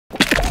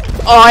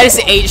Oh, I just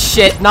ate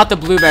shit, not the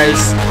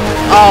blueberries.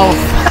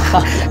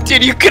 Oh.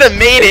 Dude, you could have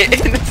made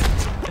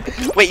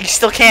it. Wait, you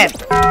still can't.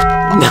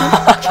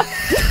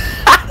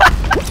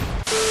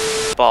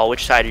 Ball,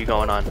 which side are you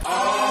going on?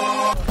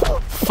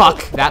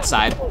 Fuck, that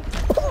side.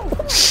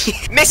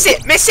 Miss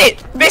it! Miss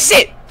it! Miss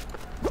it!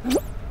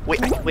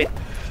 Wait, I can win.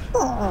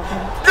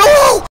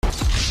 No!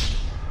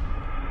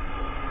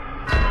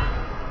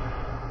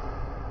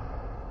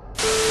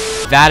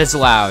 That is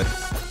loud.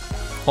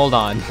 Hold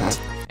on.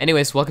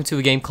 Anyways, welcome to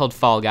a game called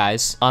Fall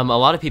Guys. A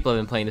lot of people have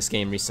been playing this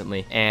game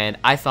recently, and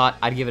I thought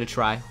I'd give it a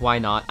try. Why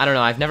not? I don't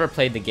know, I've never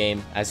played the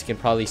game, as you can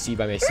probably see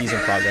by my season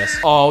progress.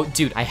 Oh,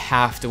 dude, I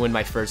have to win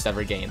my first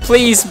ever game.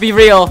 Please, be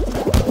real.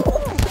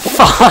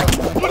 Fuck.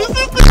 What is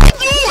this thing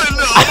doing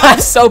now? I'm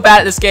so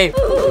bad at this game.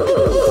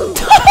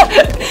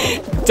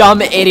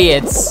 Dumb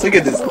idiots. Look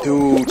at this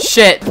dude.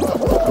 Shit.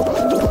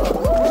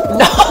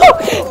 No!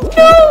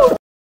 No!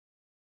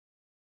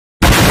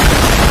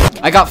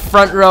 I got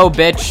front row,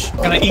 bitch.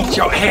 Gonna eat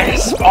your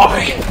ass,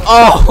 boy.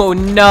 Oh,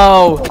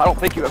 no. I don't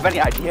think you have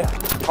any idea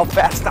how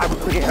fast I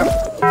really am.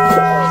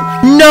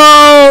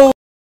 No!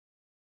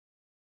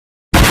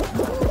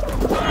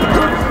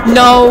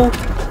 No.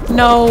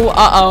 No.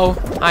 Uh-oh.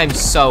 I'm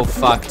so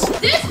fucked.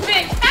 This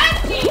bitch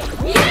has me!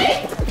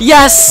 Yay!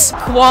 Yes!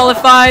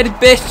 Qualified,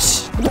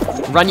 bitch.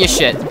 Run your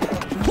shit.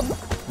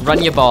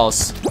 Run your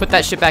balls. Put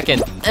that shit back in.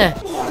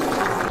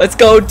 Let's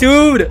go,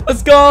 dude!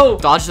 Let's go!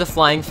 Dodge the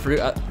flying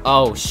fruit.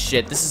 Oh,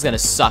 shit. This is gonna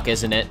suck,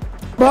 isn't it?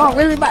 Bro, I'm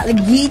really about to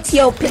get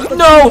your pickle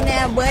No!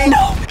 now, boy.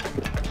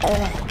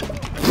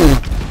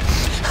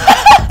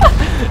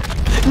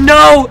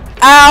 No!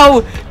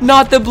 Ow!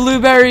 Not the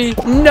blueberry!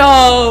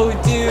 No,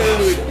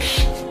 dude!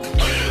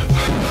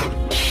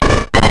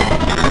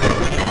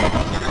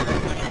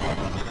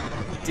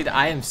 Dude,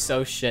 I am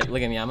so shit.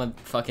 Look at me, I'm a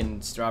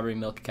fucking strawberry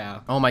milk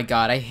cow. Oh my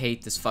god, I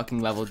hate this fucking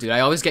level, dude. I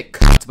always get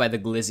cooked by the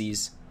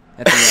glizzies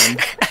at the end.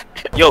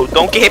 Yo,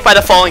 don't get hit by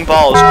the falling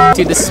balls.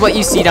 Dude, this is what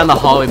you see down the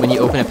hallway when you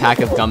open a pack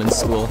of gum in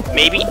school.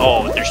 Maybe?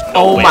 Oh, there's no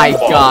Oh way my I'm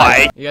god.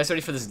 qualified. You guys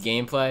ready for this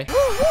gameplay?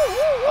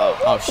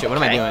 Oh shit, what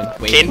am I doing?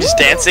 Wait. Kaden just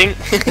dancing.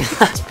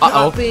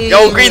 Uh-oh.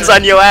 Yo, green's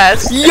on your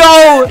ass.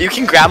 Yo! You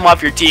can grab him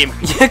off your team.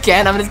 You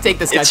can, I'm gonna take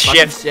this guy's It's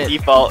fucking shift shit.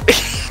 default.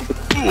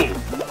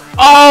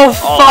 Oh,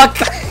 fuck!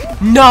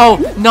 No,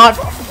 not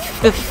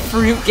the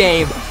fruit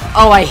game.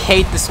 Oh, I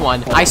hate this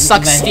one. I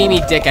suck steamy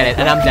dick at it,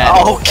 and I'm dead.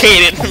 Oh,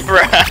 Kaden,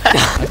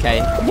 bruh. Okay,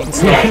 you can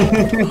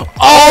stay.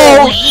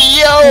 Oh,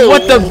 yo!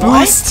 What the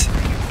boost?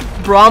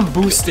 Bro, I'm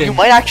boosting. You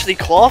might actually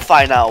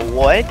qualify now.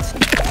 What?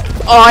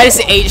 Oh, I just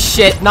ate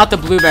shit, not the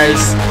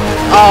blueberries.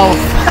 Oh.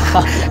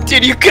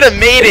 Dude, you could have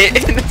made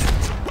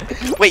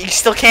it. Wait, you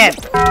still can't.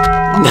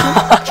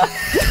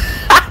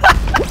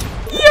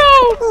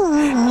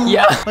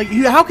 Yeah. Like,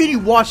 how can you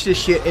watch this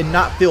shit and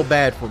not feel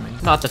bad for me?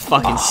 Not the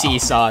fucking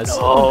seesaws.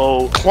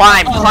 Oh,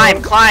 climb,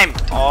 climb, climb.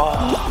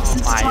 Oh,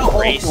 my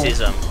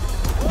racism.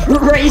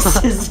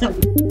 Racism.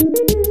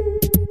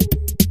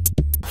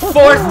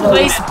 Fourth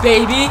place,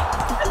 baby.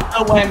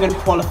 No way I'm gonna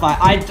qualify.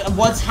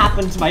 What's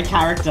happened to my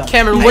character?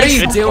 Cameron, what are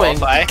you doing?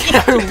 Qualify.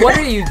 Cameron, what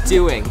are you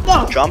doing?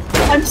 No, Jump.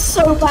 I'm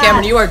so bad.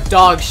 Cameron, you are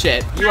dog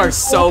shit. You are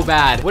so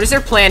bad. What is your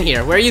plan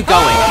here? Where are you going?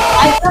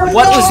 I don't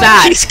What know. was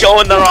that? He's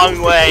going the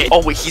wrong way.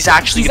 Oh, wait, he's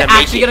actually He's gonna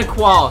make actually it. gonna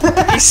qual.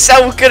 He's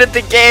so good at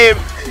the game.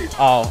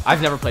 Oh,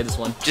 I've never played this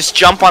one. Just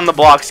jump on the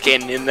blocks,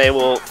 Kaden, and they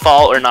will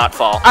fall or not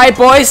fall. Alright,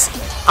 boys.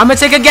 I'm gonna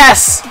take a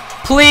guess.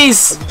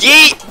 Please.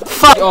 Yeet!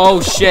 Fuck. Oh,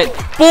 shit.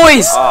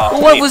 Boys, Oh,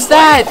 what wait, was what?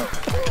 that?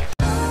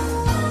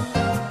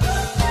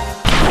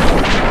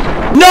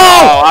 No!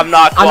 Oh, I'm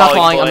not I'm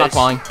falling. not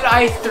falling.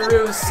 I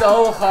threw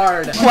so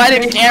hard. Why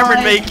did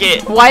Cameron make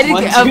it? Why did,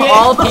 What? of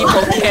all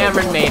people,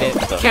 Cameron made it?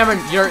 Cameron,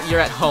 you're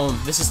at home.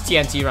 This is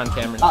TNT run,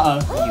 Cameron.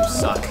 Uh-oh. You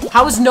suck.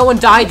 How has no one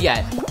died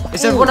yet?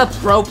 Is everyone a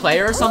pro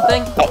player or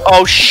something?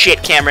 Oh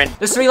shit, Cameron.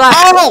 There's 3 left.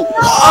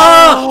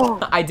 Oh!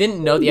 I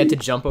didn't know that you had to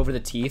jump over the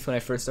teeth when I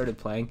first started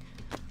playing.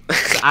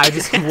 So I would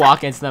just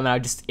walk into them and I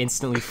would just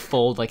instantly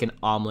fold like an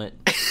omelet.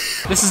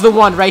 This is the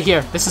one right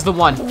here. This is the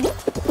one.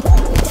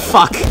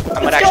 Fuck.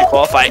 I might actually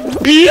qualify.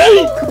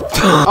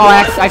 Oh,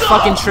 I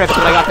fucking tripped,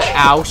 but I got the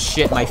ow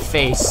shit, my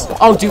face.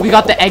 Oh, dude, we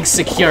got the eggs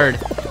secured.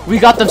 We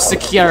got them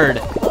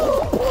secured.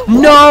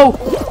 No!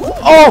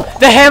 Oh,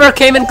 the hammer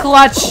came in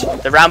clutch.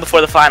 The round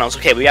before the finals.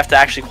 Okay, we have to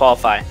actually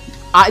qualify.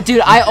 Dude,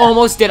 I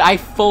almost did. I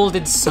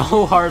folded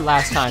so hard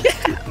last time.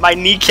 My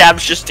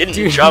kneecaps just didn't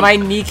Dude, jump. my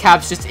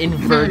kneecaps just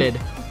inverted.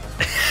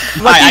 I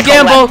Lucky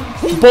gamble,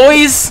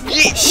 boys.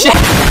 Shit.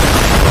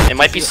 It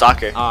might be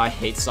soccer. Oh, I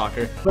hate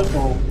soccer.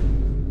 Football.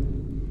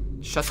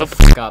 Shut the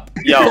fuck up.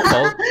 Yo.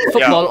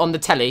 Football on the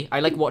telly. I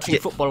like watching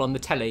football on the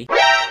telly.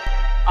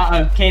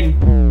 Uh-oh, Kaden.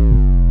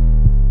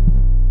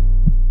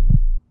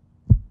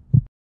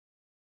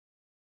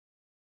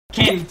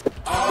 Kaden.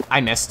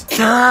 I missed.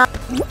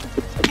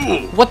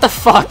 What the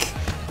fuck?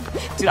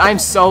 Dude, I'm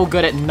so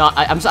good at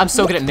I'm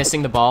so good at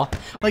missing the ball.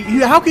 Like,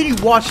 how can you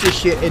watch this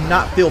shit and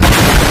not feel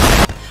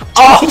bad?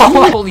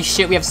 Oh, holy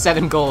shit, we have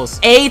 7 goals.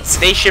 8.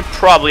 They should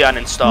probably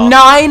uninstall.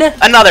 9.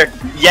 Another.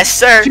 Yes,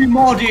 sir. 2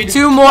 more, dude.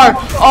 2 more.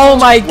 Oh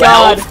my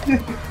god.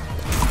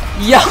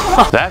 Yo.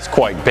 That's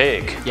quite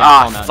big. Yeah,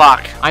 Ah, Fall Mountain.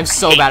 fuck. I'm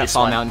so Hate bad at this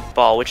Fall one. Mountain.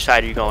 Ball, which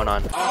side are you going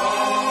on?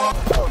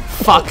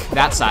 Fuck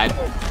that side.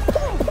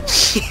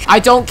 I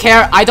don't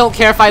care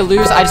if I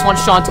lose, I just want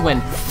Sean to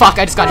win. Fuck,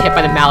 I just got hit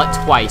by the mallet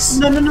twice.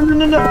 No.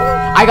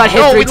 I got hit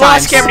No, 3 we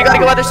lost, times. Cameron. You gotta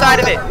go other side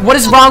of it. What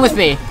is wrong with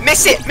me?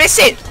 Miss it. Miss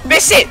it.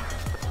 Miss it.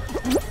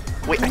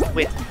 Wait,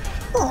 wait.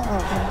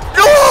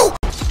 No!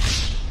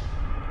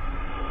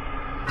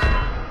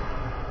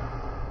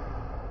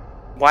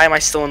 Why am I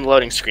still in the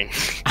loading screen?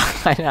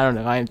 I don't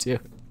know, I am too.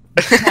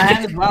 I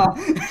am as well.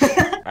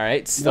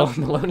 Alright, still on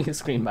the loading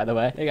screen, by the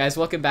way. Hey guys,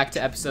 welcome back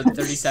to episode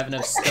 37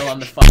 of Still on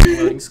the fucking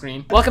loading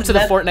screen. Welcome to the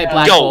Fortnite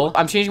Black Yo. Hole.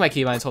 I'm changing my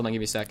keybinds. Hold on, give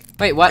me a sec.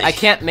 Wait, what? I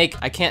can't make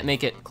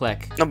it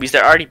click. No, because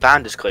they're already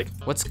bound as click.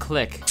 What's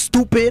click?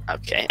 Stupid.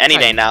 Okay, any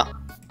day now.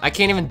 I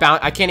can't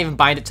even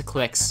bind it to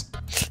clicks.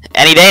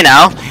 Any day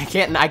now.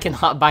 I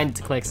cannot bind it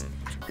to clicks.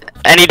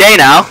 Any day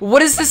now.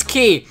 What is this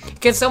key?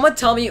 Can someone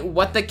tell me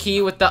what the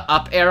key with the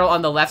up arrow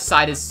on the left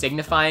side is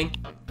signifying?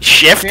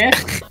 Shift.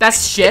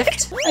 That's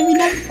shift? I mean,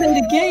 never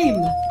played a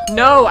game.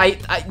 No,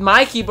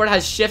 my keyboard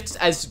has shift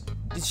as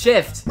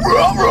shift.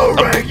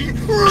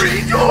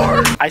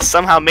 I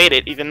somehow made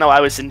it, even though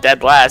I was in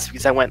dead last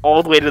because I went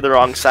all the way to the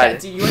wrong side.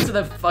 Dude, you went to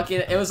the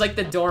fucking, it was like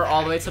the door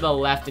all the way to the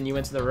left and you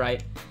went to the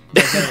right.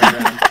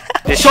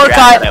 This Shortcut.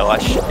 strat that I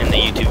watched in the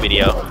YouTube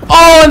video.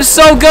 Oh, I'm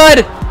so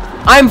good!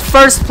 I'm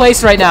first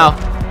place right now.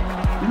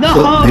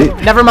 No.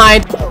 Never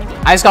mind.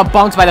 I just got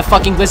bonked by the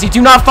fucking glizzy.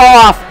 Do not fall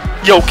off!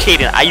 Yo,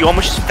 Caden, you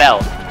almost just fell.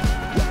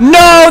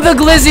 No, the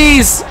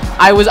glizzies!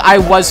 I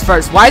was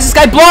first. Why is this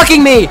guy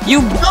blocking me?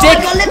 You dick! I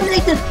got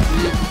eliminated.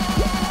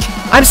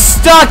 I'm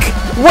stuck!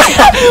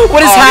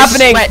 What is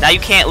happening? Now you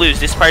can't lose.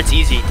 This part's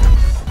easy.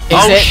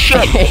 Is it?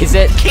 Shit. Is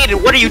it?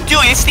 Caden, what are you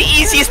doing? It's the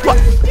easiest part.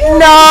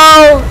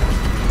 No!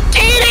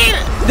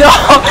 Caden!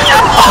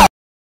 No!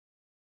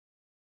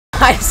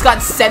 I just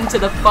got sent to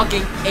the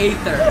fucking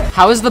aether.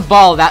 How is the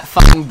ball that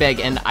fucking big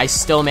and I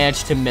still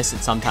manage to miss it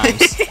sometimes?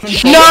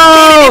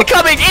 No!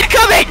 Incoming!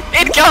 Incoming!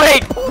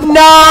 Incoming!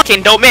 No!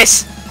 Caden, don't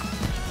miss.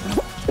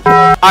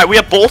 Alright, we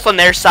have both on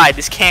their side.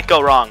 This can't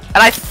go wrong. And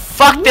I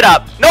fucked it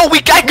up. No, I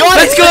got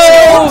Let's it!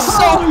 go!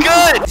 So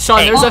good! Sean,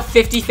 Hey, there's a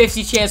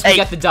 50-50 chance we Hey.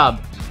 get the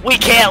dub. we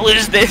can't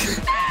lose this.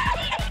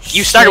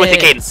 You started with the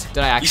Shit. Cadence. Did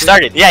I actually? You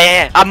started.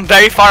 Yeah. I'm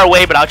very far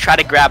away, but I'll try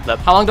to grab them.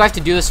 How long do I have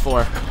to do this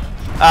for?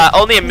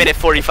 Only a minute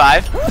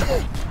 45.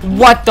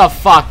 What the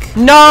fuck?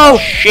 No!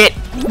 Shit.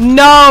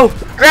 No!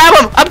 Grab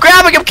him! I'm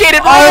grabbing him,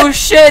 Caden! Oh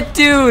shit,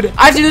 dude!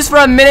 I have to do this for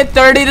a minute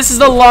 30. This is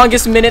the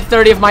longest minute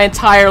 30 of my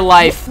entire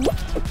life.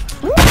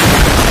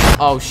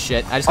 Oh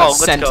shit! I just got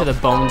let's sent go. to the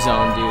bone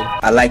zone, dude.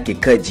 I like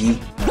it, cut G.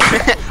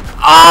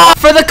 Oh,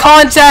 for the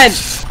content!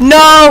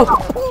 No!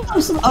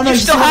 Oh no, You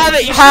still have it!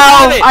 You still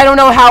How? have it! I don't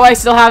know how I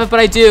still have it, but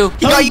I do.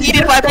 He got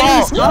yeeted by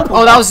ball!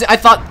 Oh, that was.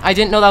 I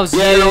didn't know that was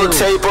you.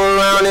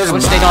 I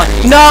wish stayed on.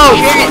 No!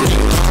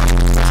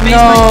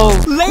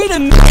 No!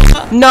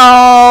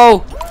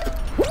 No!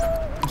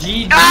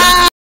 G.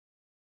 Ah!